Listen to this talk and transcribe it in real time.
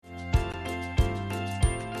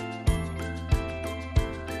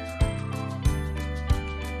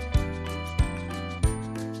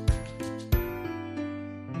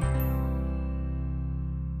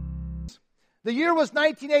The year was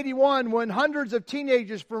 1981 when hundreds of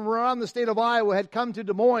teenagers from around the state of Iowa had come to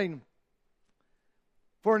Des Moines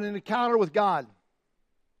for an encounter with God.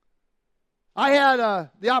 I had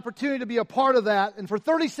the opportunity to be a part of that, and for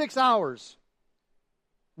 36 hours,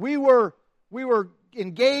 we were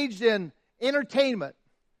engaged in entertainment.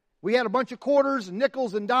 We had a bunch of quarters and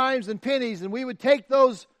nickels and dimes and pennies, and we would take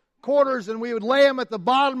those quarters and we would lay them at the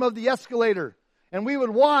bottom of the escalator. And we would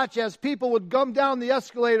watch as people would come down the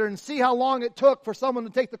escalator and see how long it took for someone to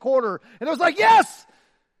take the quarter. And it was like, yes!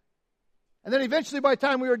 And then eventually by the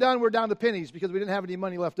time we were down to pennies because we didn't have any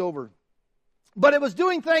money left over. But it was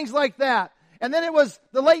doing things like that. And then it was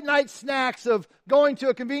the late night snacks of going to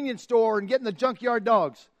a convenience store and getting the junkyard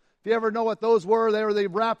dogs. If you ever know what those were, they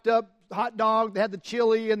wrapped up hot dog. They had the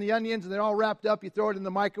chili and the onions, and they're all wrapped up. You throw it in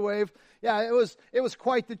the microwave. Yeah, it was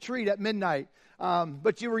quite the treat at midnight.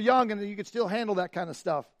 But you were young and you could still handle that kind of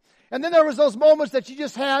stuff. And then there was those moments that you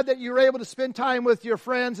just had that you were able to spend time with your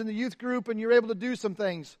friends in the youth group and you were able to do some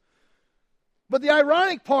things. But the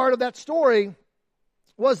ironic part of that story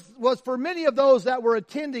was for many of those that were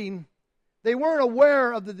attending, they weren't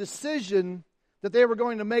aware of the decision that they were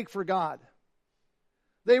going to make for God.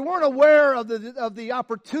 They weren't aware of the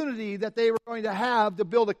opportunity that they were going to have to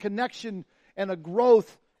build a connection and a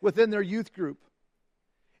growth within their youth group.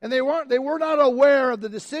 And they were not aware of the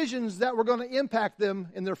decisions that were going to impact them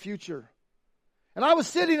in their future. And I was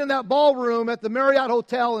sitting in that ballroom at the Marriott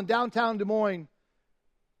Hotel in downtown Des Moines.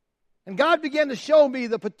 And God began to show me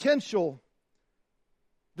the potential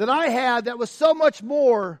that I had that was so much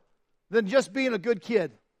more than just being a good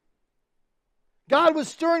kid. God was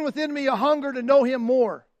stirring within me a hunger to know Him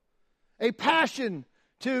more, a passion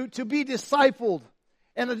to be discipled,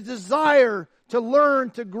 and a desire to learn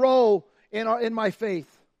to grow in my faith.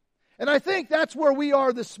 And I think that's where we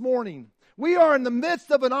are this morning. We are in the midst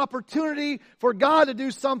of an opportunity for God to do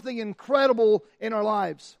something incredible in our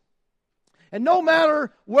lives. And no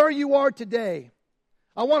matter where you are today,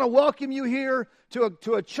 I want to welcome you here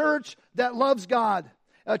to a church that loves God,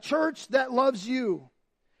 a church that loves you,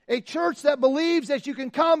 a church that believes that you can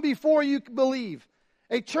come before you believe,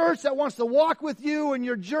 a church that wants to walk with you in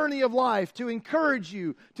your journey of life, to encourage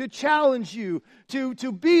you, to challenge you,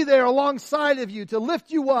 to be there alongside of you, to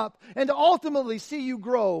lift you up, and to ultimately see you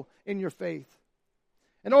grow in your faith.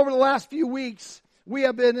 And over the last few weeks, we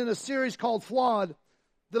have been in a series called Flawed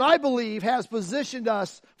that I believe has positioned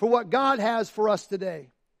us for what God has for us today.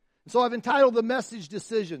 And so I've entitled the message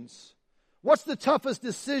Decisions. What's the toughest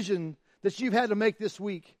decision that you've had to make this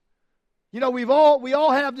week? You know, we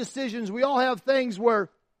all have decisions. We all have things where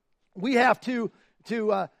we have to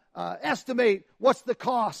estimate what's the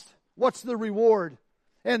cost, what's the reward.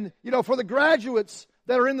 And, you know, for the graduates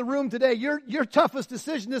that are in the room today, your toughest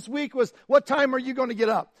decision this week was, what time are you going to get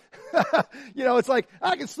up? You know, it's like,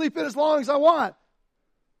 I can sleep in as long as I want.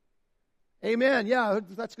 Amen. Yeah,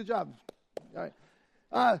 that's a good job. All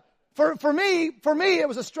right. For me, it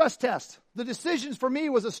was a stress test. The decisions for me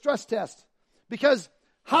was a stress test. Because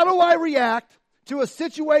how do I react to a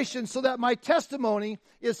situation so that my testimony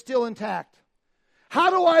is still intact? How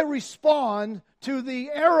do I respond to the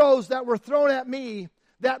arrows that were thrown at me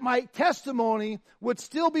that my testimony would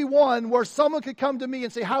still be one where someone could come to me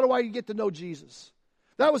and say, how do I get to know Jesus?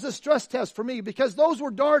 That was a stress test for me because those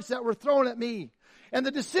were darts that were thrown at me. And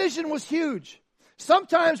the decision was huge.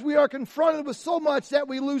 Sometimes we are confronted with so much that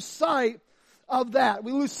we lose sight of that.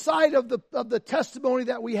 We lose sight of the testimony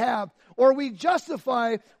that we have. Or we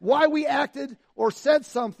justify why we acted or said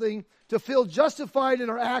something to feel justified in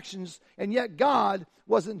our actions, and yet God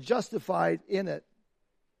wasn't justified in it.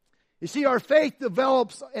 You see, our faith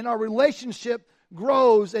develops and our relationship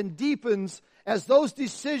grows and deepens as those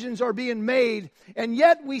decisions are being made. And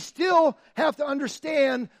yet we still have to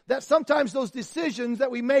understand that sometimes those decisions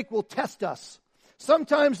that we make will test us.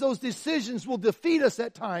 Sometimes those decisions will defeat us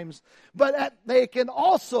at times, but they can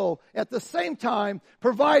also, at the same time,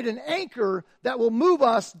 provide an anchor that will move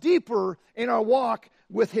us deeper in our walk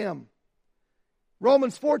with Him.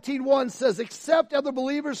 Romans 14:1 says, accept other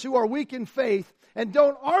believers who are weak in faith and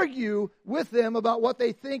don't argue with them about what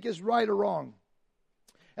they think is right or wrong.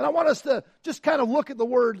 And I want us to just kind of look at the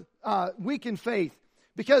word weak in faith,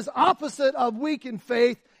 because opposite of weak in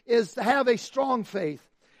faith is to have a strong faith.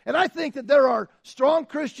 And I think that there are strong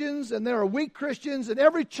Christians and there are weak Christians, and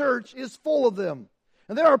every church is full of them.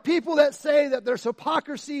 And there are people that say that there's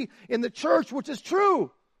hypocrisy in the church, which is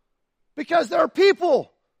true, because there are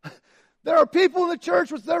people. There are people in the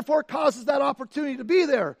church, which therefore causes that opportunity to be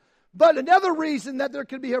there. But another reason that there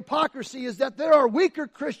could be hypocrisy is that there are weaker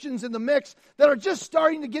Christians in the mix that are just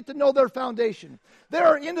starting to get to know their foundation. There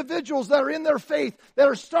are individuals that are in their faith that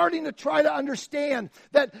are starting to try to understand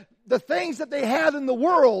that the things that they had in the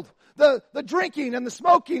world, the drinking and the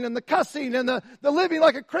smoking and the cussing and the living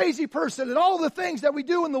like a crazy person and all the things that we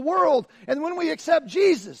do in the world. And when we accept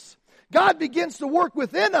Jesus, God begins to work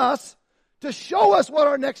within us to show us what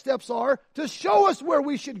our next steps are, to show us where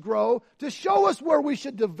we should grow, to show us where we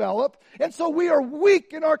should develop. And so we are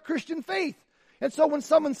weak in our Christian faith. And so when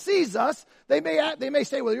someone sees us, they may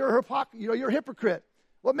say, well, you're a hypocrite.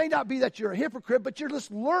 Well, it may not be that you're a hypocrite, but you're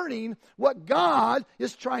just learning what God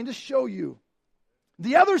is trying to show you.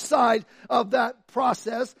 The other side of that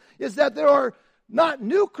process is that there are not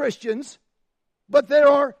new Christians, but there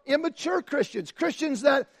are immature Christians. Christians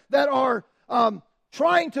that are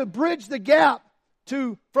trying to bridge the gap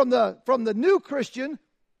from the new Christian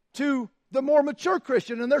to the more mature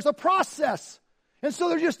Christian. And there's a process. And so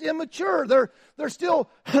they're just immature. They're still,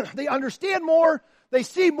 they understand more, they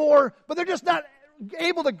see more, but they're just not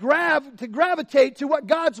able to gravitate to what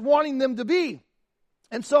God's wanting them to be.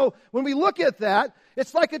 And so when we look at that,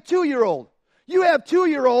 it's like a 2-year-old. You have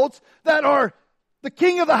 2-year-olds that are the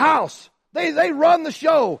king of the house. They run the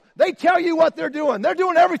show. They tell you what they're doing. They're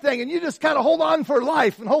doing everything, and you just kind of hold on for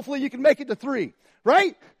life, and hopefully you can make it to 3,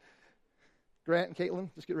 right? Grant and Caitlin,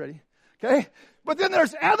 just get ready. Okay? But then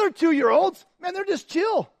there's other 2-year-olds, man, they're just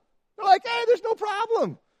chill. They're like, hey, there's no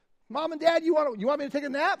problem. Mom and Dad, you want me to take a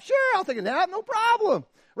nap? Sure, I'll take a nap, no problem.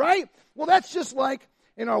 Right? Well, that's just like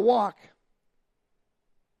in our walk.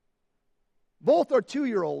 Both are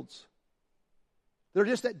 2-year-olds. They're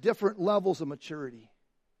just at different levels of maturity.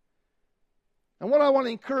 And what I want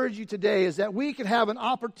to encourage you today is that we can have an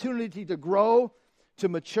opportunity to grow, to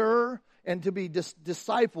mature, and to be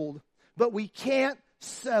discipled, but we can't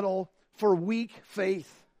settle for weak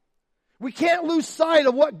faith. We can't lose sight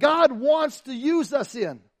of what God wants to use us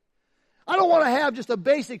in. I don't want to have just a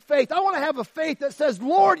basic faith. I want to have a faith that says,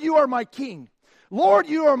 Lord, you are my king. Lord,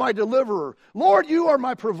 you are my deliverer. Lord, you are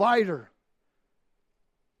my provider.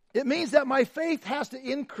 It means that my faith has to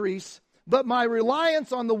increase, but my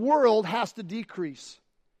reliance on the world has to decrease.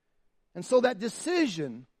 And so that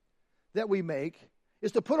decision that we make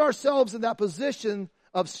is to put ourselves in that position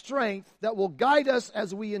of strength that will guide us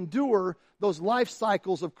as we endure those life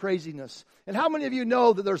cycles of craziness. And how many of you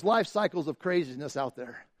know that there's life cycles of craziness out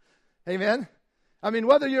there? Amen? I mean,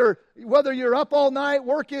 whether you're up all night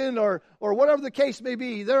working or whatever the case may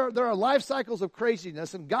be, there are life cycles of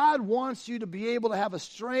craziness, and God wants you to be able to have a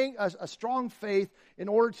strong faith in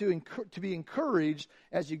order to be encouraged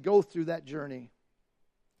as you go through that journey.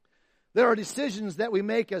 There are decisions that we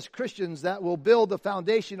make as Christians that will build the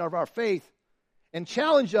foundation of our faith and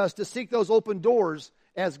challenge us to seek those open doors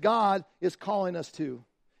as God is calling us to.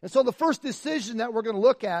 And so the first decision that we're going to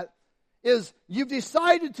look at is you've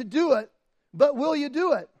decided to do it, but will you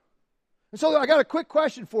do it? And so I got a quick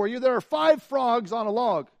question for you. There are 5 frogs on a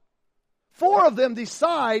log. 4 of them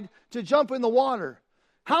decide to jump in the water.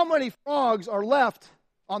 How many frogs are left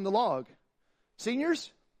on the log?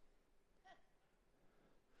 Seniors?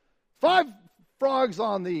 5 frogs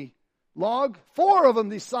on the log. 4 of them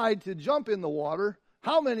decide to jump in the water.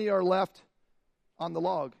 How many are left on the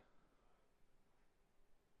log?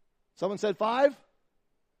 Someone said 5?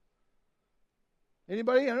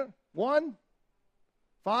 Anybody? 1?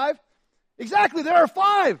 5? Exactly, there are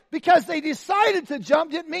 5. Because they decided to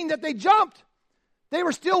jump didn't mean that they jumped. They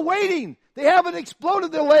were still waiting. They haven't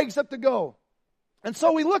exploded their legs up to go. And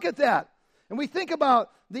so we look at that and we think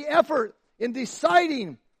about the effort in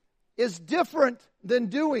deciding is different than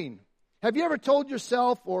doing. Have you ever told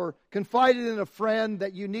yourself or confided in a friend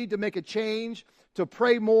that you need to make a change, to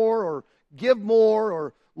pray more or give more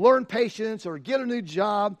or learn patience or get a new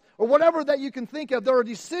job or whatever that you can think of? There are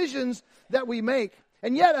decisions that we make.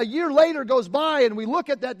 And yet a year later goes by and we look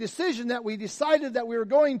at that decision that we decided that we were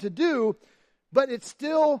going to do, but it's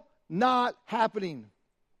still not happening.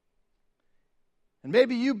 And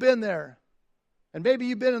maybe you've been there. And maybe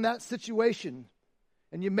you've been in that situation.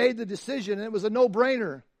 And you made the decision and it was a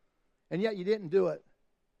no-brainer. And yet you didn't do it.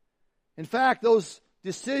 In fact, those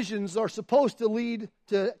decisions are supposed to lead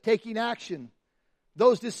to taking action.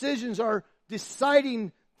 Those decisions are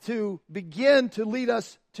deciding to begin to lead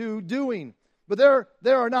us to doing. But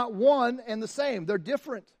they are not one and the same. They're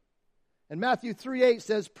different. And Matthew 3:8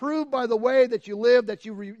 says, prove by the way that you live that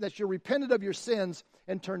you're repentant of your sins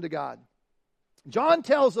and turn to God. John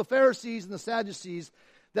tells the Pharisees and the Sadducees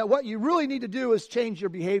that what you really need to do is change your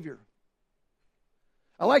behavior.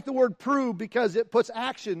 I like the word prove because it puts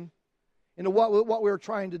action into what we're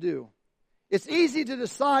trying to do. It's easy to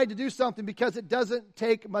decide to do something because it doesn't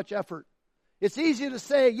take much effort. It's easy to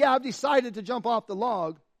say, yeah, I've decided to jump off the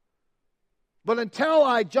log. But until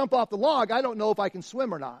I jump off the log, I don't know if I can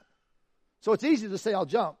swim or not. So it's easy to say I'll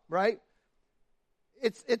jump, right?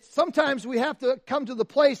 it's sometimes we have to come to the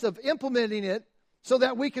place of implementing it so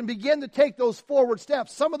that we can begin to take those forward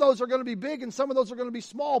steps. Some of those are going to be big and some of those are going to be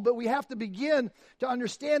small, but we have to begin to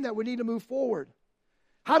understand that we need to move forward.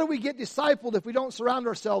 How do we get discipled if we don't surround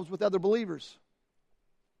ourselves with other believers?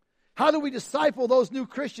 How do we disciple those new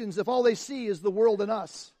Christians if all they see is the world and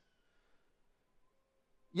us?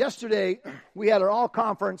 Yesterday, we had our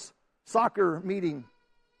all-conference soccer meeting.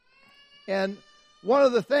 And one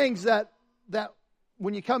of the things that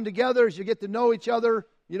when you come together is you get to know each other,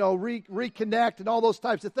 reconnect and all those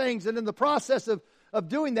types of things. And in the process of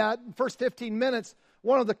doing that, in the first 15 minutes,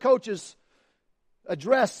 one of the coaches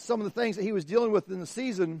addressed some of the things that he was dealing with in the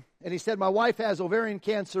season. And he said, my wife has ovarian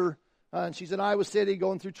cancer, and she's in Iowa City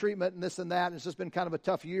going through treatment and this and that. And it's just been kind of a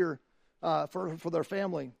tough year for their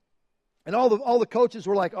family. And all the coaches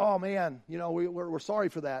were like, oh, man, we're sorry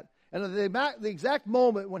for that. And at the exact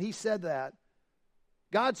moment when he said that,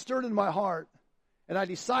 God stirred in my heart, and I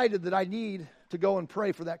decided that I need to go and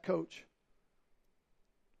pray for that coach.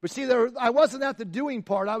 But see, I wasn't at the doing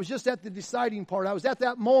part. I was just at the deciding part. I was at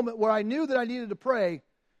that moment where I knew that I needed to pray,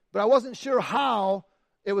 but I wasn't sure how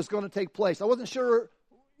it was going to take place. I wasn't sure,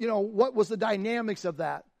 what was the dynamics of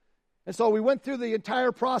that. And so we went through the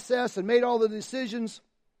entire process and made all the decisions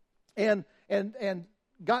and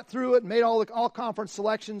got through it and made all conference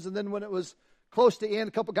selections. And then when it was close to end,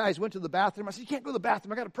 a couple guys went to the bathroom. I said, you can't go to the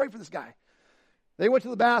bathroom. I got to pray for this guy. They went to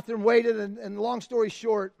the bathroom, waited, and long story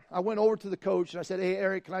short, I went over to the coach and I said, hey,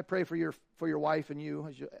 Eric, can I pray for your wife and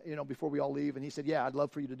you, before we all leave? And he said, yeah, I'd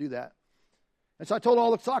love for you to do that. And so I told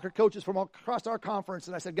all the soccer coaches from across our conference,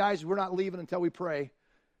 and I said, guys, we're not leaving until we pray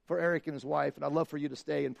for Eric and his wife, and I'd love for you to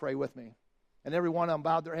stay and pray with me. And every one of them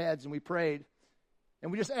bowed their heads, and we prayed.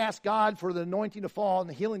 And we just asked God for the anointing to fall and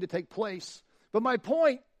the healing to take place. But my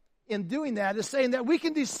point in doing that is saying that we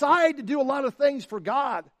can decide to do a lot of things for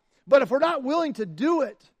God. But if we're not willing to do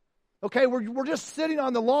it, okay, we're just sitting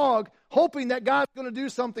on the log hoping that God's going to do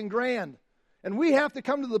something grand. And we have to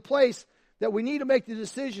come to the place that we need to make the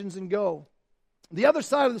decisions and go. The other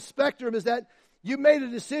side of the spectrum is that you made a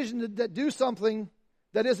decision to do something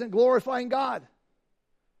that isn't glorifying God.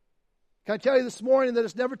 Can I tell you this morning that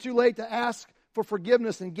it's never too late to ask for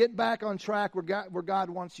forgiveness and get back on track where God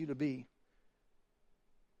wants you to be.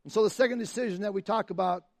 And so the second decision that we talk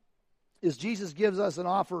about is Jesus gives us an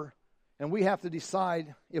offer, and we have to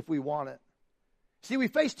decide if we want it. See, we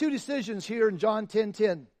face two decisions here in John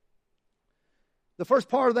 10:10. The first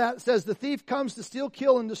part of that says, the thief comes to steal,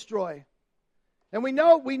 kill, and destroy. And we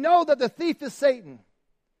know that the thief is Satan.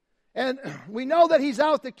 And we know that he's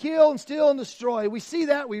out to kill and steal and destroy. We see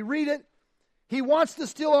that, we read it. He wants to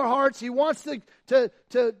steal our hearts. He wants to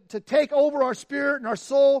take over our spirit and our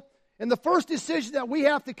soul. And the first decision that we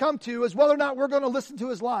have to come to is whether or not we're going to listen to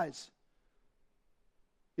his lies.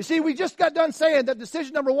 You see, we just got done saying that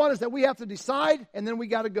decision number one is that we have to decide, and then we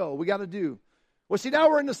got to go. We got to do. Well, see, now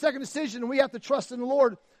we're in the second decision, and we have to trust in the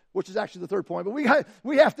Lord, which is actually the third point. But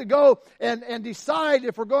we have to go and decide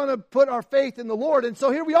if we're going to put our faith in the Lord. And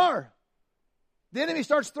so here we are. The enemy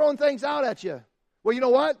starts throwing things out at you. Well, you know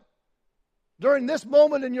what? During this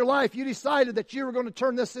moment in your life, you decided that you were going to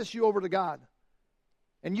turn this issue over to God.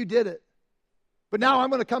 And you did it. But now I'm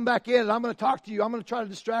going to come back in and I'm going to talk to you. I'm going to try to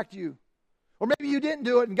distract you. Or maybe you didn't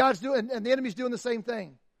do it and God's doing it and the enemy's doing the same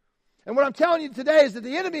thing. And what I'm telling you today is that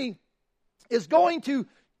the enemy is going to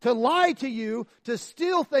lie to you, to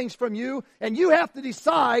steal things from you, and you have to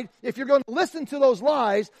decide if you're going to listen to those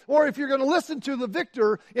lies or if you're going to listen to the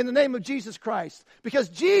victor in the name of Jesus Christ. Because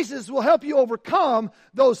Jesus will help you overcome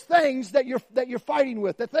those things that you're fighting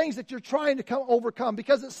with, the things that you're trying to overcome.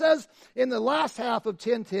 Because it says in the last half of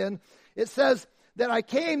 10:10, it says that I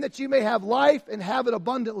came that you may have life and have it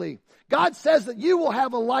abundantly. God says that you will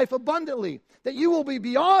have a life abundantly, that you will be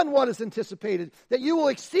beyond what is anticipated, that you will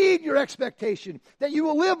exceed your expectation, that you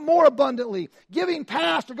will live more abundantly, going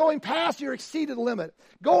past your exceeded limit,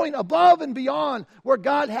 going above and beyond where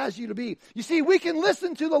God has you to be. You see, we can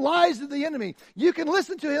listen to the lies of the enemy. You can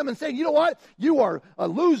listen to him and say, you know what? You are a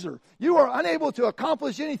loser. You are unable to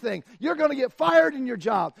accomplish anything. You're going to get fired in your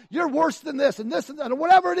job. You're worse than this and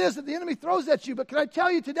whatever it is that the enemy throws at you. But can I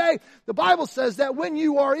tell you today, the Bible says that when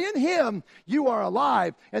you are in him, you are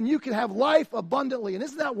alive and you can have life abundantly. And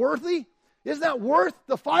isn't that worthy? Isn't that worth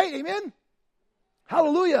the fight? Amen?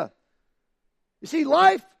 Hallelujah. You see,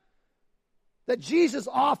 life that Jesus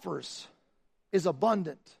offers is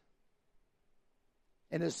abundant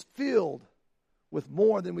and is filled with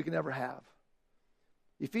more than we can ever have.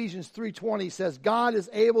 Ephesians 3:20 says, God is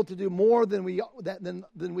able to do more than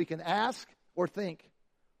we can ask or think.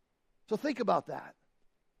 So think about that.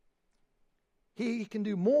 He can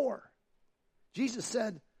do more. Jesus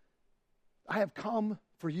said, I have come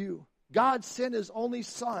for you. God sent his only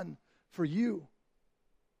Son for you.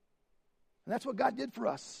 And that's what God did for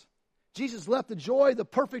us. Jesus left the joy, the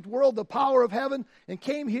perfect world, the power of heaven, and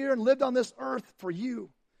came here and lived on this earth for you.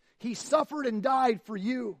 He suffered and died for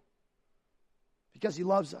you because he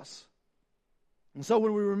loves us. And so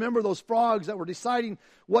when we remember those frogs that were deciding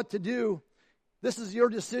what to do, this is your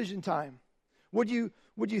decision time. Would you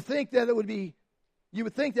think that you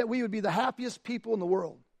would think that we would be the happiest people in the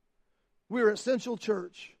world? We are Essential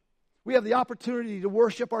Church. We have the opportunity to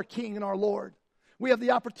worship our King and our Lord. We have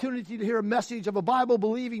the opportunity to hear a message of a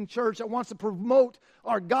Bible-believing church that wants to promote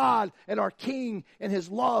our God and our King and his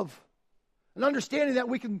love. And understanding that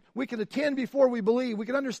we can attend before we believe. We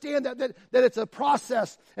can understand that it's a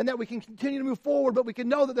process and that we can continue to move forward, but we can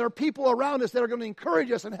know that there are people around us that are going to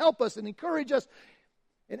encourage us and help us and encourage us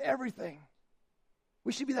in everything.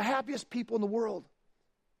 We should be the happiest people in the world.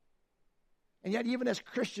 And yet, even as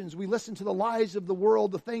Christians, we listen to the lies of the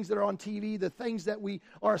world, the things that are on TV, the things that we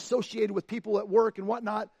are associated with people at work and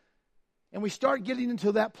whatnot. And we start getting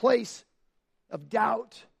into that place of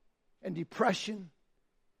doubt and depression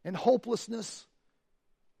and hopelessness.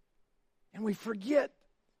 And we forget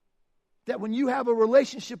that when you have a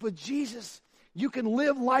relationship with Jesus, you can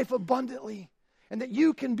live life abundantly and that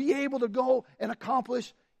you can be able to go and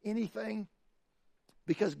accomplish anything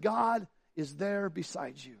because God is there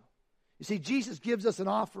beside you. You see, Jesus gives us an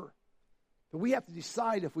offer, but we have to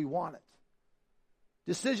decide if we want it.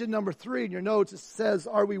 Decision number 3 in your notes, it says,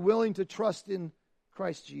 are we willing to trust in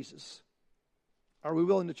Christ Jesus? Are we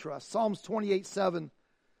willing to trust? Psalms 28:7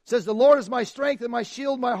 says, the Lord is my strength and my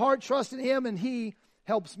shield, my heart trusts in him, and he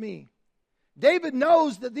helps me. David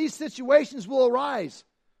knows that these situations will arise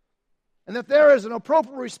and that there is an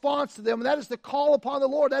appropriate response to them, and that is to call upon the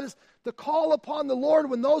Lord. That is to call upon the Lord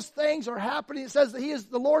when those things are happening. It says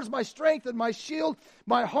that the Lord is my strength and my shield.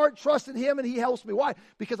 My heart trusts in him, and he helps me. Why?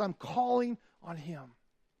 Because I'm calling on him.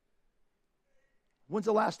 When's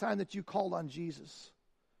the last time that you called on Jesus?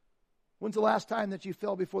 When's the last time that you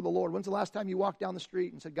fell before the Lord? When's the last time you walked down the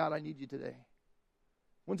street and said, God, I need you today?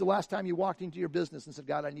 When's the last time you walked into your business and said,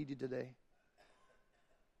 God, I need you today?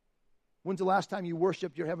 When's the last time you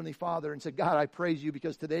worshiped your Heavenly Father and said, God, I praise you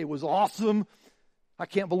because today was awesome. I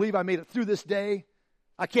can't believe I made it through this day.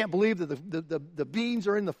 I can't believe that the beans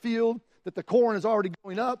are in the field, that the corn is already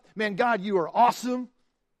going up. Man, God, you are awesome.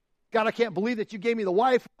 God, I can't believe that you gave me the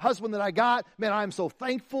wife, husband that I got. Man, I am so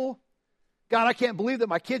thankful. God, I can't believe that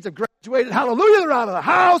my kids have graduated. Hallelujah, they're out of the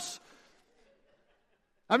house.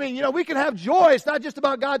 I mean, we can have joy. It's not just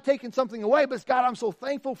about God taking something away, but it's, God, I'm so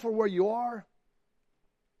thankful for where you are.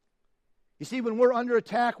 You see, when we're under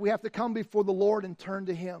attack, we have to come before the Lord and turn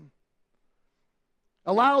to him.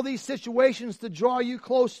 Allow these situations to draw you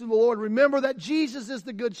close to the Lord. Remember that Jesus is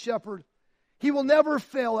the good shepherd. He will never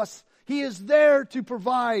fail us. He is there to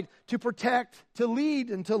provide, to protect, to lead,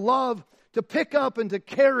 and to love, to pick up and to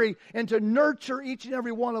carry and to nurture each and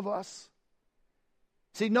every one of us.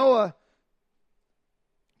 See, Noah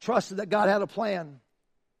trusted that God had a plan,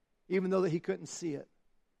 even though that he couldn't see it.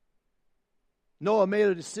 Noah made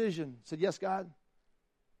a decision, said, yes, God,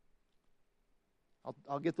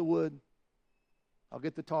 I'll get the wood, I'll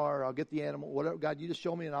get the tar, I'll get the animal, whatever. God, you just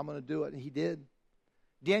show me and I'm going to do it. And he did.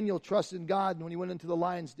 Daniel trusted in God when he went into the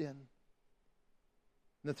lion's den. And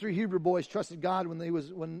the 3 Hebrew boys trusted God when they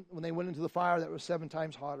went into the fire that was 7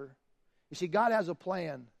 times hotter. You see, God has a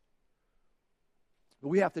plan, but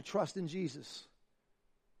we have to trust in Jesus.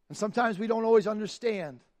 And sometimes we don't always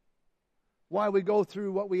understand why we go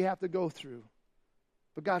through what we have to go through.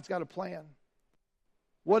 But God's got a plan.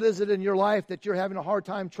 What is it in your life that you're having a hard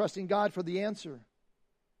time trusting God for the answer?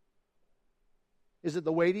 Is it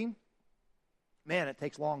the waiting? Man, it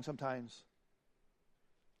takes long sometimes.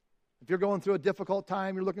 If you're going through a difficult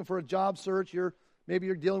time, you're looking for a job search, maybe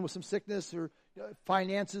you're dealing with some sickness or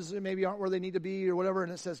finances maybe aren't where they need to be or whatever,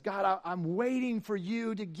 and it says, God, I'm waiting for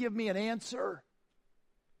you to give me an answer.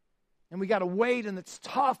 And we got to wait, and it's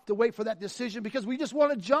tough to wait for that decision because we just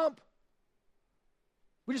want to jump.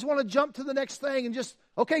 We just want to jump to the next thing and just,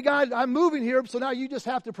 okay, God, I'm moving here, so now you just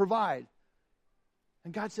have to provide.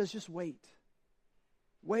 And God says, just wait.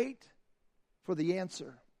 Wait for the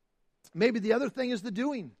answer. Maybe the other thing is the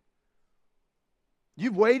doing.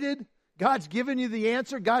 You've waited. God's given you the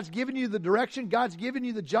answer. God's given you the direction. God's given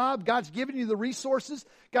you the job. God's given you the resources.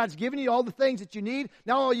 God's given you all the things that you need.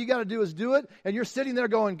 Now all you got to do is do it. And you're sitting there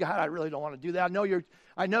going, God, I really don't want to do that.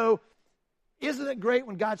 I know. Isn't it great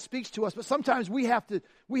when God speaks to us? But sometimes we have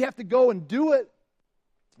to go and do it.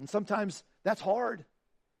 And sometimes that's hard.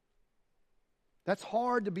 That's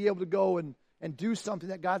hard to be able to go and do something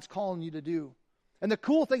that God's calling you to do. And the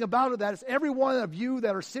cool thing about it that is every one of you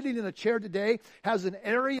that are sitting in a chair today has an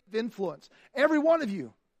area of influence. Every one of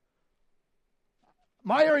you.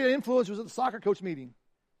 My area of influence was at the soccer coach meeting.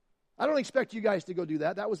 I don't expect you guys to go do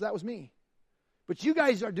that. That was me. But you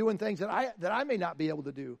guys are doing things that I may not be able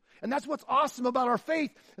to do. And that's what's awesome about our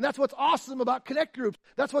faith. And that's what's awesome about Connect Groups.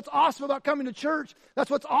 That's what's awesome about coming to church. That's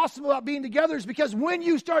what's awesome about being together, is because when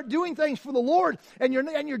you start doing things for the Lord and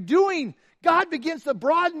you're doing, God begins to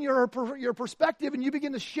broaden your perspective, and you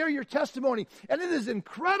begin to share your testimony. And it is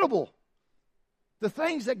incredible, the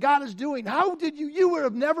things that God is doing. How did you would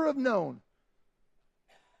have never have known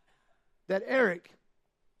that Eric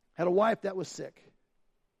had a wife that was sick.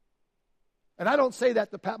 And I don't say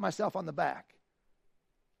that to pat myself on the back.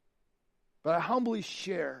 But I humbly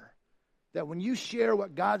share that when you share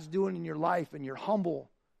what God's doing in your life and you're humble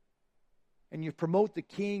and you promote the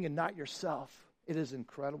King and not yourself, it is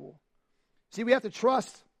incredible. See, we have to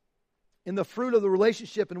trust in the fruit of the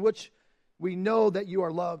relationship in which we know that you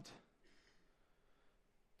are loved.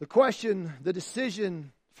 The question, the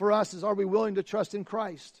decision for us is, are we willing to trust in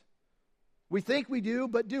Christ? We think we do,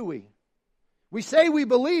 but do we? We say we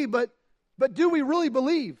believe, but do we really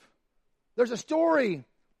believe? There's a story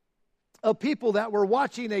of people that were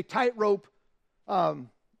watching a tightrope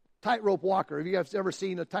walker. Have you guys ever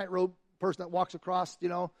seen a tightrope person that walks across,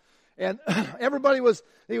 And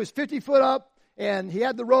he was 50 foot up, and he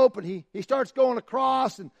had the rope, and he starts going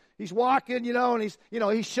across, and he's walking, and he's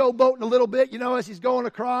showboating a little bit, as he's going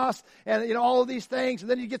across, and, all of these things. And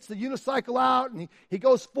then he gets the unicycle out, and he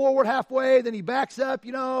goes forward halfway, then he backs up,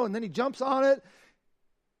 and then he jumps on it.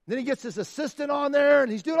 Then he gets his assistant on there,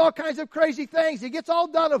 and he's doing all kinds of crazy things. He gets all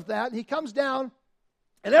done with that, and he comes down,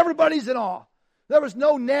 and everybody's in awe. There was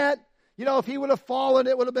no net. If he would have fallen,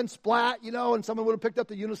 it would have been splat, and someone would have picked up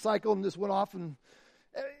the unicycle and just went off. And,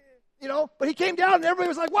 but he came down, and everybody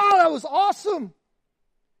was like, wow, that was awesome.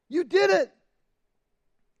 You did it.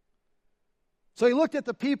 So he looked at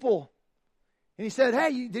the people, and he said,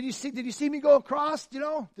 hey, did you see me go across?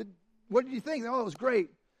 What did you think? Oh, it was great.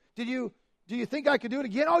 Do you think I could do it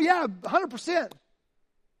again? Oh, yeah, 100%.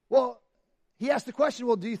 Well, he asked the question,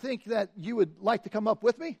 well, do you think that you would like to come up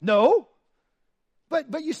with me? No.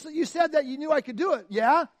 But you said that you knew I could do it.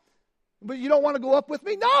 Yeah. But you don't want to go up with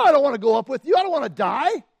me? No, I don't want to go up with you. I don't want to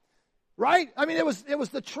die. Right? I mean, it was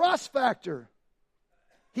the trust factor.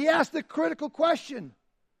 He asked the critical question.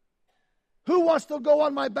 Who wants to go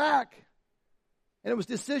on my back? And it was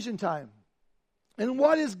decision time. And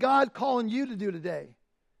what is God calling you to do today?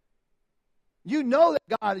 You know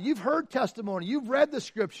that God, you've heard testimony, you've read the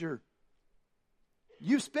Scripture,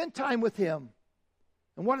 you've spent time with Him.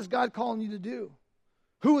 And what is God calling you to do?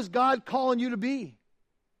 Who is God calling you to be?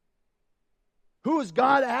 Who is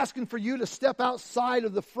God asking for you to step outside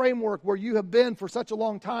of the framework where you have been for such a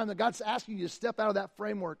long time, that God's asking you to step out of that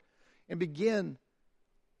framework and begin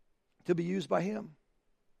to be used by Him?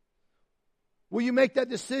 Will you make that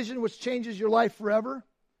decision which changes your life forever?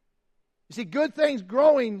 You see, good things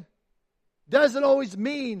growing doesn't always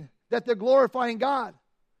mean that they're glorifying God.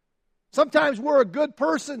 Sometimes we're a good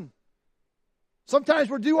person. Sometimes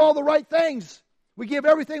we do all the right things. We give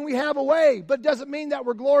everything we have away, but it doesn't mean that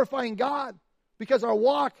we're glorifying God, because our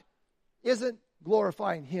walk isn't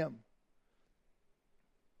glorifying Him.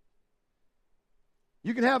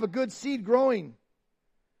 You can have a good seed growing,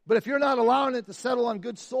 but if you're not allowing it to settle on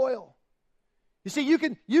good soil, you see,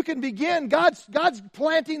 you can begin. God's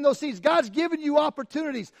planting those seeds. God's giving you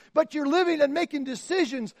opportunities, but you're living and making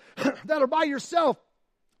decisions that are by yourself,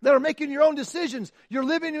 that are making your own decisions. You're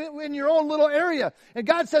living in your own little area. And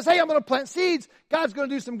God says, hey, I'm going to plant seeds. God's going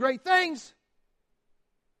to do some great things,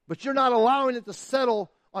 but you're not allowing it to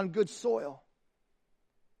settle on good soil.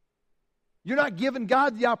 You're not giving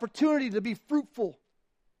God the opportunity to be fruitful,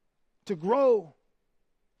 to grow.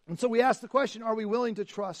 And so we ask the question, are we willing to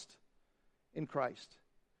trust in Christ?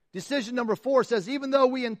 Decision number 4 says, even though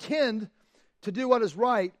we intend to do what is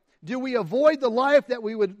right, do we avoid the life that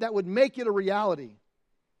would make it a reality?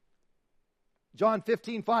 John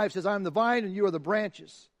 15:5 says, I am the vine and you are the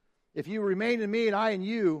branches. If you remain in me and I in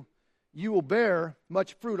you, you will bear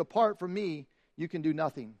much fruit. Apart from me, you can do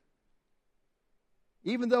nothing.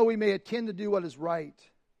 Even though we may intend to do what is right,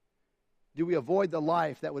 do we avoid the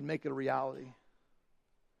life that would make it a reality?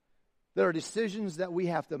 There are decisions that we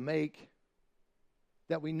have to make,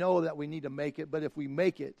 that we know that we need to make it, but if we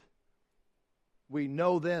make it, we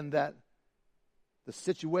know then that the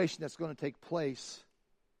situation that's going to take place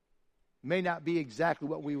may not be exactly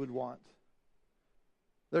what we would want.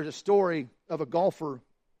 There's a story of a golfer,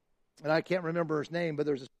 and I can't remember his name, but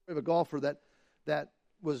there's a story of a golfer that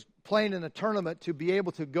was playing in a tournament to be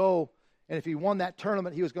able to go And if he won that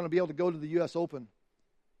tournament, he was going to be able to go to the U.S. Open.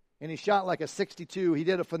 And he shot like a 62. He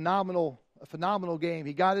did a phenomenal game.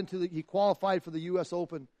 He qualified for the U.S.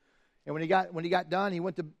 Open. And when he got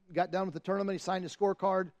done, got done with the tournament. He signed his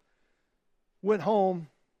scorecard, went home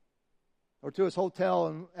or to his hotel,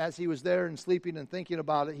 and as he was there and sleeping and thinking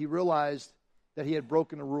about it, he realized that he had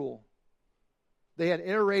broken a rule. They had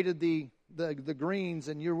aerated the greens,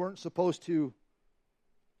 and you weren't supposed to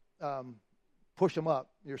push them up.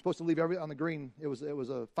 You're supposed to leave everything on the green. It was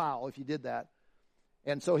a foul if you did that.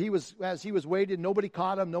 And so as he was waiting, nobody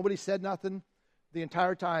caught him. Nobody said nothing the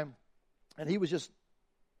entire time. And he was just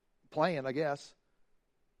playing, I guess.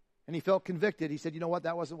 And he felt convicted. He said, you know what?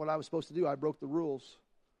 That wasn't what I was supposed to do. I broke the rules.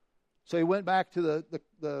 So he went back to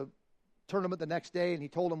the tournament the next day, and he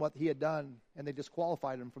told them what he had done, and they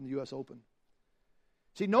disqualified him from the U.S. Open.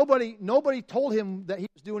 See, nobody told him that he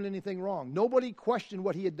was doing anything wrong. Nobody questioned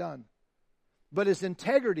what he had done. But his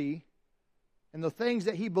integrity and the things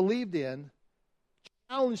that he believed in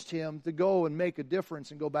challenged him to go and make a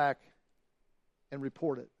difference and go back and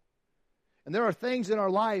report it. And there are things in our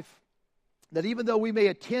life that even though we may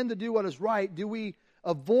attend to do what is right, do we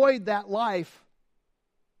avoid that life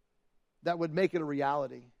that would make it a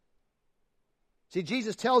reality? See,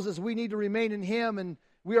 Jesus tells us we need to remain in Him, and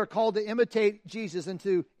we are called to imitate Jesus and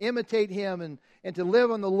to imitate Him and to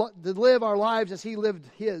live our lives as He lived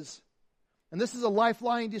His. And this is a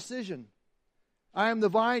lifeline decision. I am the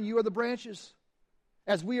vine, you are the branches.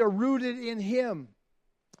 As we are rooted in Him,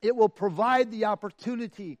 it will provide the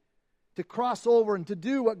opportunity to cross over and to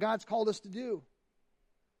do what God's called us to do.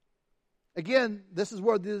 Again, this is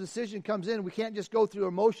where the decision comes in. We can't just go through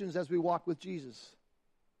emotions as we walk with Jesus.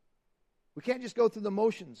 We can't just go through the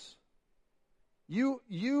motions.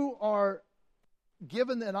 You are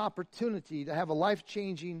given an opportunity to have a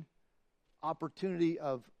life-changing opportunity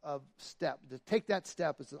of step. To take that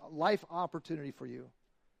step, it's a life opportunity for you.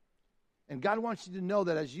 And God wants you to know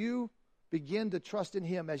that as you begin to trust in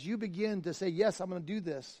Him, as you begin to say, yes, I'm going to do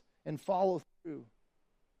this, and follow through.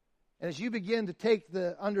 And as you begin to take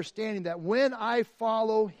the understanding that when I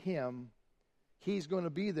follow Him, He's going to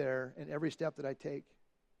be there in every step that I take.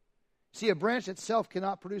 See, a branch itself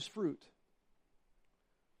cannot produce fruit.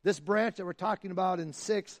 This branch that we're talking about in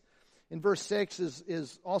verse 6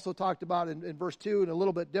 is also talked about in verse 2 and a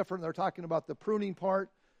little bit different. They're talking about the pruning part.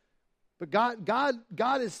 But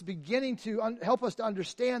God is beginning to help us to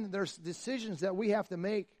understand that there's decisions that we have to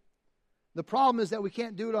make. The problem is that we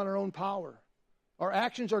can't do it on our own power. Our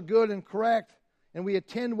actions are good and correct, and we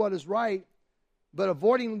attend what is right, but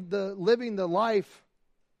avoiding living the life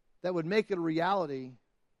that would make it a reality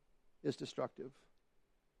is destructive.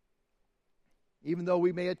 Even though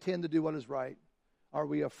we may attend to do what is right, are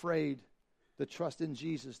we afraid to trust in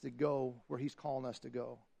Jesus to go where He's calling us to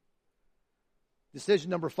go? Decision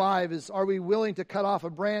number 5 is, are we willing to cut off a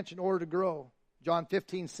branch in order to grow? John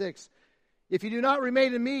 15:6. If you do not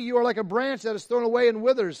remain in me, you are like a branch that is thrown away and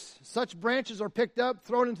withers. Such branches are picked up,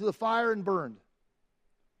 thrown into the fire, and burned.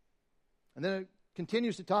 And then it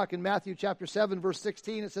continues to talk in Matthew chapter 7, verse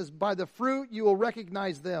 16. It says, by the fruit you will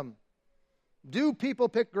recognize them. Do people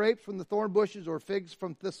pick grapes from the thorn bushes or figs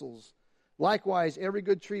from thistles? Likewise, every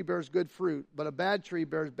good tree bears good fruit, but a bad tree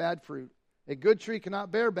bears bad fruit. A good tree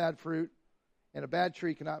cannot bear bad fruit, and a bad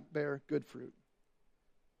tree cannot bear good fruit.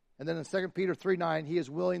 And then in 2 Peter 3:9, he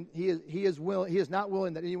is not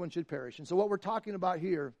willing that anyone should perish. And so what we're talking about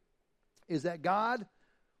here is that God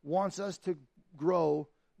wants us to grow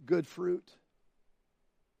good fruit.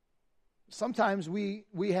 Sometimes we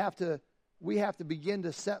have to begin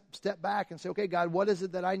to step back and say, okay, God, what is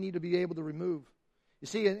it that I need to be able to remove? You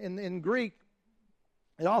see, in Greek,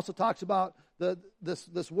 it also talks about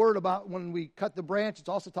this word about when we cut the branch, it's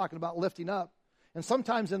also talking about lifting up. And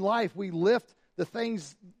sometimes in life, we lift the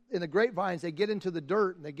things in the grapevines, they get into the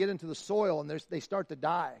dirt and they get into the soil and they start to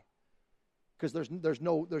die because there's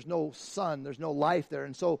no sun, there's no life there.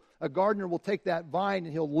 And so a gardener will take that vine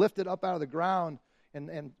and he'll lift it up out of the ground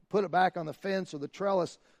and put it back on the fence or the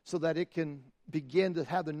trellis so that it can begin to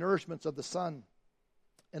have the nourishments of the sun.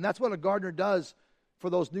 And that's what a gardener does for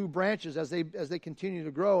those new branches as they continue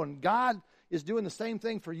to grow. And God is doing the same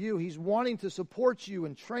thing for you. He's wanting to support you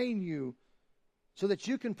and train you so that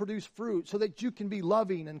you can produce fruit, so that you can be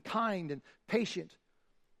loving and kind and patient,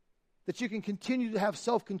 that you can continue to have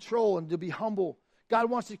self-control and to be humble. God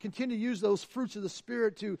wants to continue to use those fruits of the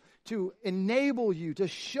Spirit to enable you, to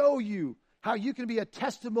show you how you can be a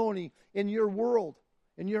testimony in your world,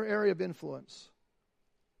 in your area of influence.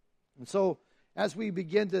 And so as we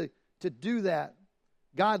begin to do that,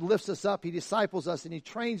 God lifts us up, He disciples us, and He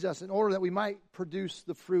trains us in order that we might produce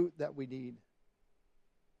the fruit that we need.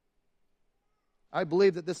 I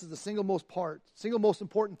believe that this is the single most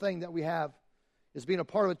important thing that we have, is being a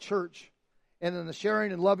part of a church, and then the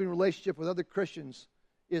sharing and loving relationship with other Christians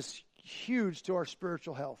is huge to our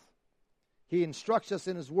spiritual health. He instructs us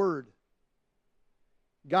in His Word.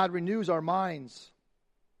 God renews our minds.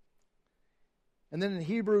 And then in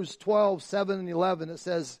Hebrews 12:7 and 11, it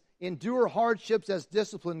says, endure hardships as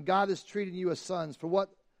discipline. God is treating you as sons. For what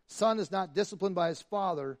son is not disciplined by his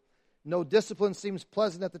father? No discipline seems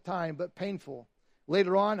pleasant at the time, but painful.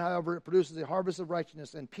 Later on, however, it produces a harvest of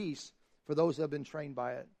righteousness and peace for those who have been trained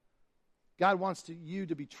by it. God wants you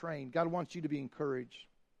to be trained. God wants you to be encouraged.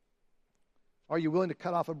 Are you willing to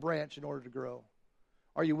cut off a branch in order to grow?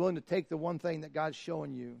 Are you willing to take the one thing that God's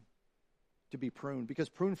showing you to be pruned? Because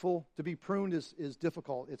to be pruned is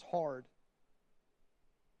difficult. It's hard.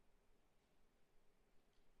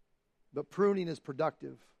 But pruning is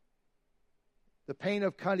productive. The pain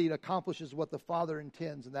of cutting accomplishes what the Father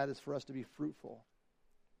intends, and that is for us to be fruitful.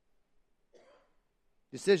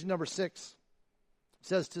 Decision number 6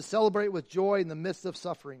 says to celebrate with joy in the midst of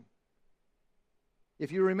suffering.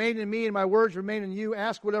 If you remain in me and my words remain in you,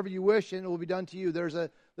 ask whatever you wish and it will be done to you. There's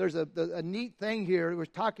a neat thing here. We're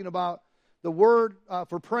talking about the word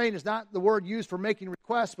for praying is not the word used for making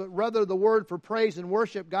requests, but rather the word for praise and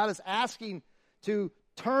worship. God is asking to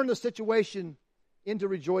turn the situation into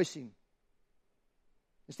rejoicing.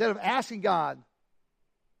 Instead of asking God,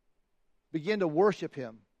 begin to worship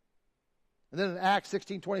Him. And then in Acts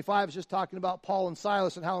 16:25, it's just talking about Paul and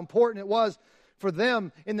Silas and how important it was for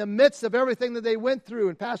them in the midst of everything that they went through.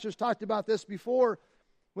 And pastors talked about this before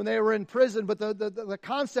when they were in prison. But the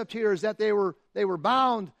concept here is that they were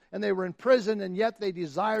bound and they were in prison, and yet they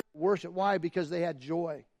desired worship. Why? Because they had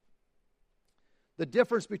joy. The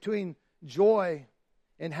difference between joy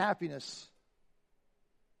and happiness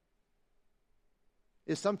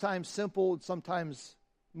is sometimes simple and sometimes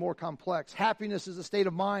more complex. Happiness is a state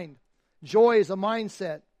of mind. Joy is a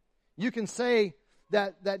mindset. You can say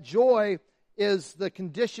that joy is the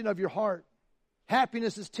condition of your heart.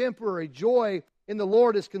 Happiness is temporary. Joy in the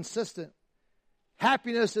Lord is consistent.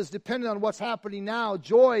 Happiness is dependent on what's happening now.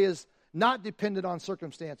 Joy is not dependent on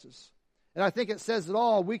circumstances. And I think it says it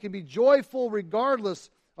all. We can be joyful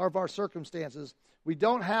regardless of our circumstances. We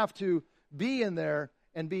don't have to be in there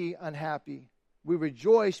and be unhappy. We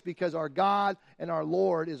rejoice because our God and our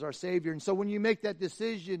Lord is our Savior. And so when you make that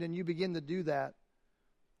decision and you begin to do that,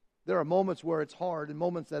 there are moments where it's hard and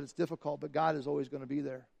moments that it's difficult, but God is always going to be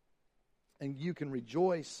there. And you can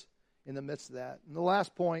rejoice in the midst of that. And the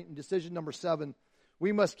last point, decision number 7,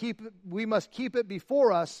 we must keep it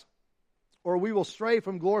before us, or we will stray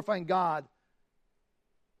from glorifying God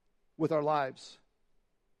with our lives.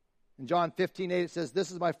 In John 15:8 it says, this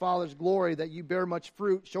is my Father's glory, that you bear much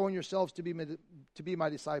fruit, showing yourselves to be my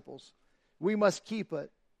disciples. We must keep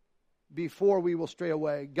it before we will stray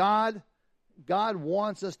away. God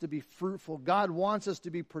wants us to be fruitful. God wants us to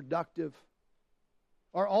be productive.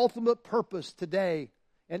 Our ultimate purpose today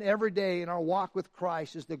and every day in our walk with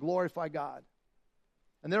Christ is to glorify God.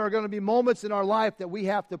 And there are going to be moments in our life that we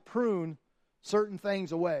have to prune certain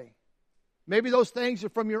things away. Maybe those things are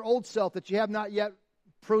from your old self that you have not yet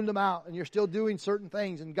pruned them out, and you're still doing certain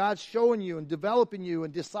things, and God's showing you and developing you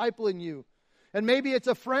and discipling you. And maybe it's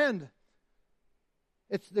a friend.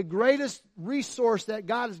 It's the greatest resource that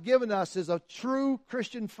God has given us is a true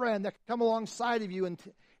Christian friend that can come alongside of you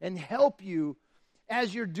and help you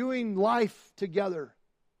as you're doing life together.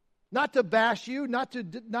 Not to bash you, not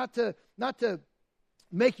to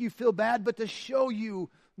make you feel bad, but to show you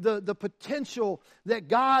the potential that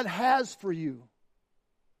God has for you.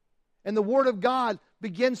 And the Word of God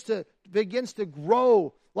begins to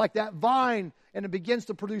grow like that vine, and it begins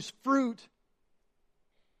to produce fruit.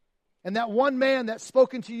 And that one man that's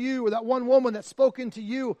spoken to you, or that one woman that's spoken to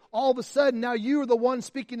you, all of a sudden now you are the one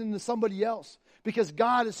speaking into somebody else, because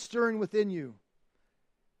God is stirring within you.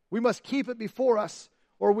 We must keep it before us,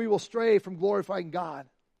 or we will stray from glorifying God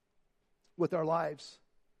with our lives.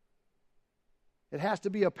 It has to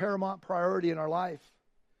be a paramount priority in our life.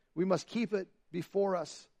 We must keep it before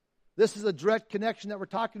us. This is a direct connection that we're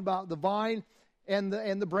talking about, the vine and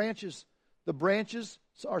the branches. The branches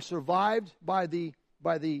are survived by the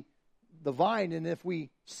vine, and if we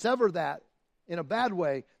sever that in a bad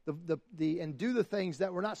way, and do the things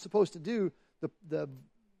that we're not supposed to do,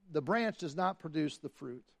 the branch does not produce the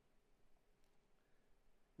fruit.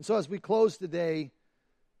 And so as we close today,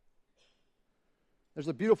 there's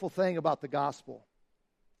a beautiful thing about the gospel.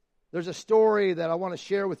 There's a story that I want to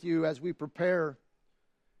share with you as we prepare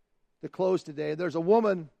to close today. There's a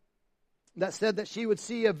woman that said that she would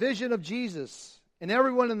see a vision of Jesus, and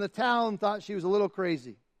everyone in the town thought she was a little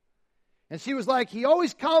crazy. And she was like, he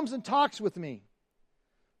always comes and talks with me.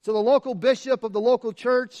 So the local bishop of the local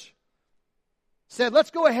church said,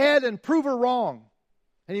 let's go ahead and prove her wrong.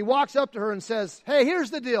 And he walks up to her and says, hey,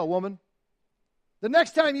 here's the deal, woman. The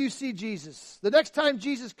next time you see Jesus, the next time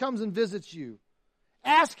Jesus comes and visits you,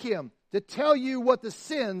 ask him to tell you what the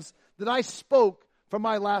sins that I spoke from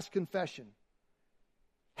my last confession.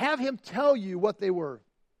 Have him tell you what they were.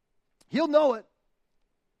 He'll know it.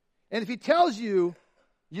 And if he tells you,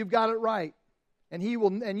 you've got it right. And you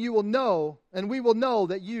will know, and we will know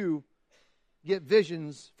that you get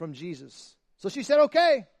visions from Jesus. So she said,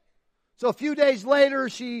 okay. So a few days later,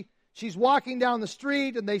 she's walking down the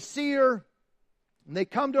street, and they see her, and they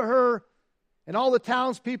come to her, and all the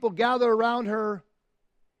townspeople gather around her.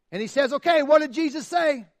 And he says, okay, what did Jesus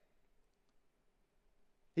say?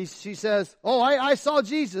 She says, oh, I saw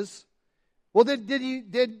Jesus. Well,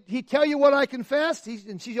 did he tell you what I confessed?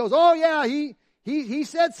 And she goes, oh yeah, he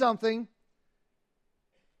said something.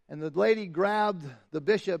 And the lady grabbed the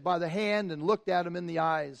bishop by the hand and looked at him in the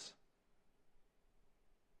eyes.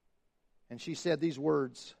 And she said these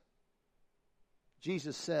words,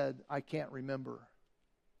 Jesus said, I can't remember.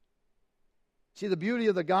 See, the beauty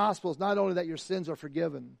of the gospel is not only that your sins are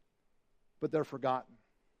forgiven, but they're forgotten.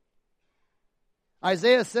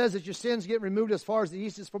 Isaiah says that your sins get removed as far as the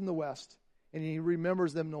east is from the west, and he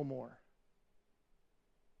remembers them no more.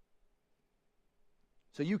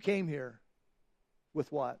 So you came here with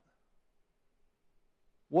what?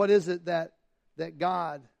 What is it that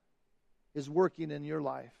God is working in your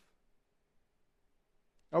life?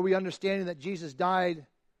 Are we understanding that Jesus died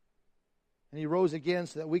and he rose again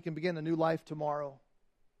so that we can begin a new life tomorrow?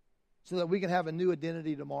 So that we can have a new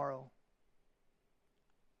identity tomorrow?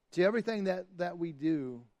 See, everything that we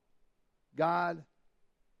do, God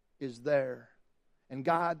is there. And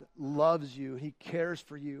God loves you. He cares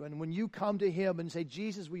for you. And when you come to him and say,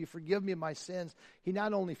 Jesus, will you forgive me of my sins? He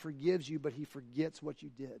not only forgives you, but he forgets what you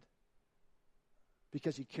did.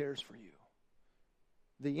 Because he cares for you.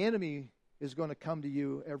 The enemy is going to come to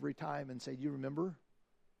you every time and say, do you remember?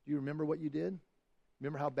 Do you remember what you did?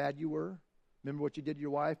 Remember how bad you were? Remember what you did to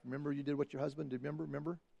your wife? Remember you did what your husband did?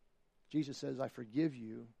 Remember? Jesus says, I forgive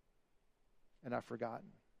you, and I've forgotten.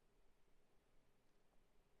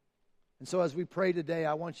 And so as we pray today,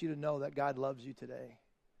 I want you to know that God loves you today.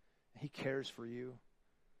 He cares for you.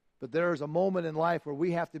 But there is a moment in life where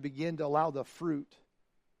we have to begin to allow the fruit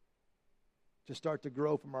to start to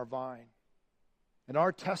grow from our vine. And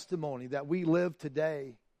our testimony that we live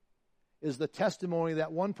today is the testimony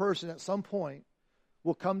that one person at some point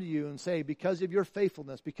will come to you and say, because of your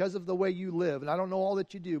faithfulness, because of the way you live, and I don't know all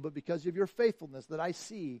that you do, but because of your faithfulness that I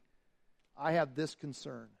see, I have this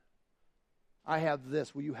concern. I have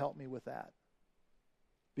this. Will you help me with that?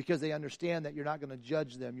 Because they understand that you're not going to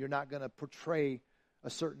judge them. You're not going to portray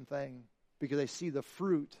a certain thing because they see the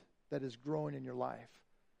fruit that is growing in your life.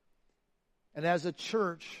 And as a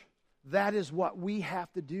church, that is what we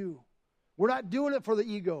have to do. We're not doing it for the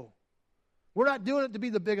ego. We're not doing it to be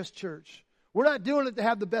the biggest church. We're not doing it to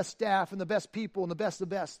have the best staff and the best people and the best of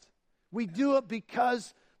the best. We do it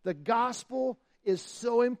because the gospel is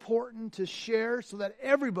so important to share so that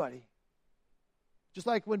everybody, just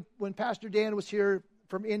like when Pastor Dan was here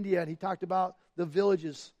from India and he talked about the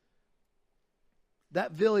villages.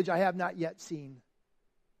 That village I have not yet seen.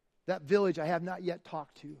 That village I have not yet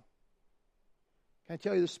talked to. Can I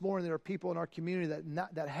tell you this morning, there are people in our community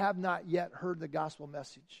that have not yet heard the gospel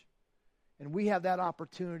message. And we have that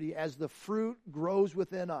opportunity as the fruit grows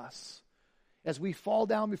within us. As we fall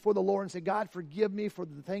down before the Lord and say, God, forgive me for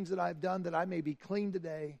the things that I've done, that I may be clean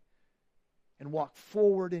today and walk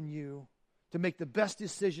forward in you to make the best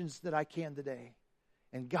decisions that I can today.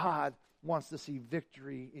 And God wants to see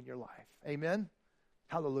victory in your life. Amen?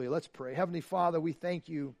 Hallelujah. Let's pray. Heavenly Father, we thank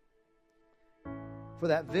you for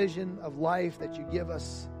that vision of life that you give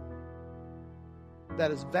us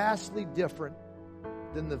that is vastly different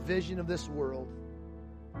than the vision of this world.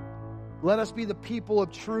 Let us be the people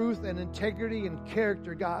of truth and integrity and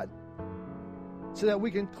character, God, so that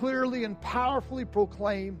we can clearly and powerfully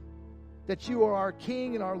proclaim that you are our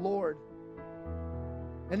King and our Lord.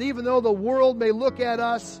 And even though the world may look at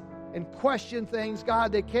us and question things,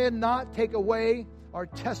 God, they cannot take away our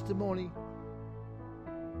testimony.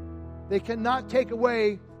 They cannot take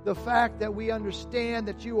away the fact that we understand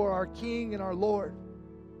that you are our King and our Lord.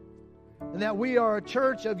 And that we are a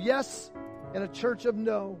church of yes and a church of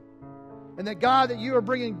no. And that, God, that you are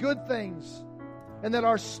bringing good things. And that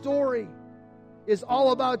our story is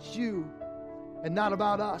all about you and not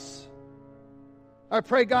about us. I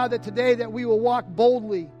pray, God, that today that we will walk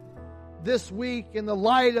boldly this week in the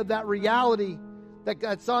light of that reality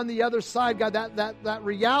that's on the other side, God, that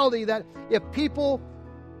reality that if people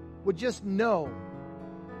would just know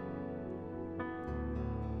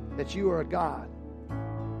that you are a God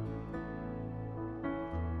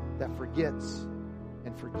that forgets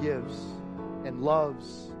and forgives and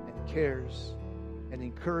loves and cares and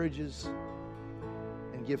encourages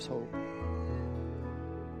and gives hope.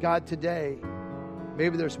 God, today,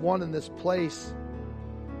 maybe there's one in this place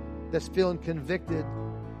that's feeling convicted.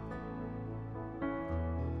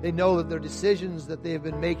 They know that their decisions that they have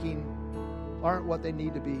been making aren't what they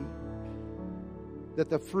need to be. That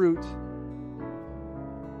the fruit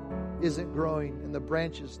isn't growing and the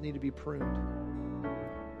branches need to be pruned.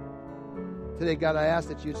 Today, God, I ask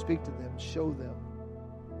that you'd speak to them, show them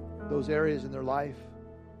those areas in their life.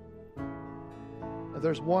 If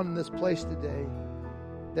there's one in this place today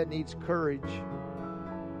that needs courage,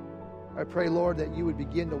 I pray, Lord, that you would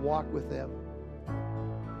begin to walk with them,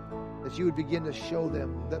 that you would begin to show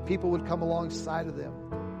them, that people would come alongside of them.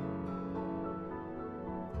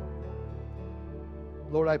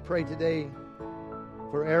 Lord, I pray today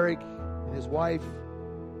for Eric and his wife,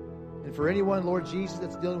 and for anyone, Lord Jesus,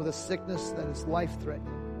 that's dealing with a sickness that is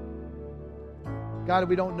life-threatening. God,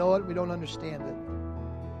 we don't know it, we don't understand it,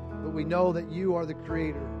 but we know that you are the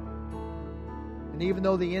Creator. And even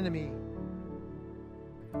though the enemy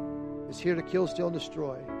is here to kill, steal, and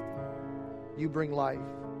destroy, you bring life.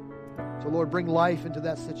 So, Lord, bring life into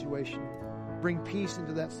that situation. Bring peace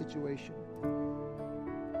into that situation.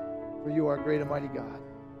 For you are a great and mighty God.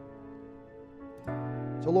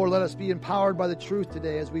 So, Lord, let us be empowered by the truth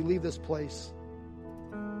today as we leave this place,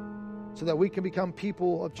 so that we can become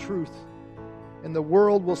people of truth, and the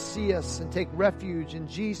world will see us and take refuge in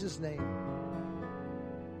Jesus' name.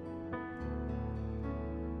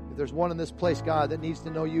 If there's one in this place, God, that needs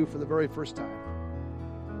to know you for the very first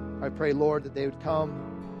time, I pray, Lord, that they would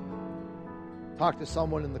come, talk to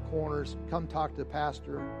someone in the corners, come talk to the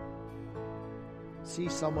pastor, see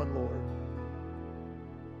someone, Lord.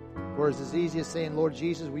 For it's as easy as saying, Lord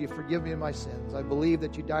Jesus, will you forgive me of my sins? I believe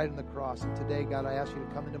that you died on the cross, and today, God, I ask you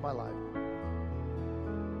to come into my life.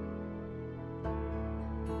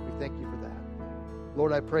 We thank you for that.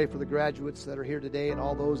 Lord, I pray for the graduates that are here today and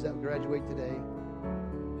all those that graduate today.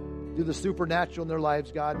 Do the supernatural in their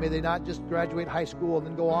lives, God. May they not just graduate high school and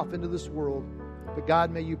then go off into this world, but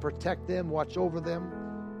God, may you protect them, watch over them,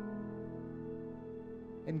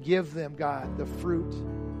 and give them, God, the fruit.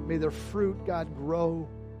 May their fruit, God, grow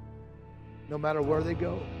no matter where they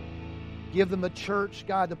go. Give them a church,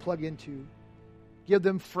 God, to plug into. Give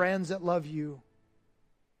them friends that love you.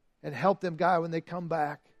 And help them, God, when they come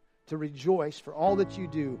back, to rejoice for all that you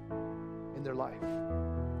do in their life.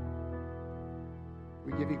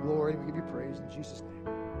 We give you glory, we give you praise in Jesus'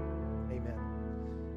 name.